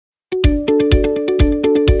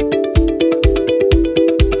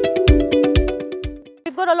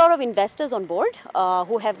a lot of investors on board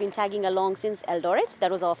who have been tagging along since Eldoret.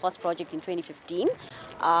 That was our first project in 2015.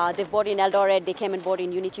 They've bought in Eldoret, they came and bought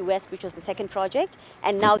in Unity West, which was the second project,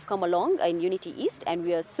 and now they've come along in Unity East, and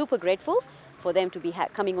we are super grateful for them to be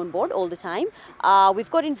coming on board all the time.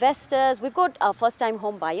 We've got investors, we've got first-time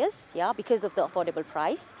home buyers, yeah, because of the affordable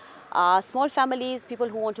price. Small families, people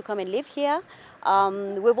who want to come and live here.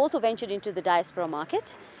 We've also ventured into the diaspora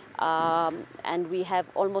market. And we have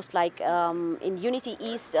almost like in Unity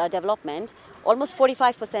East development, almost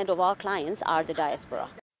 45% of our clients are the diaspora.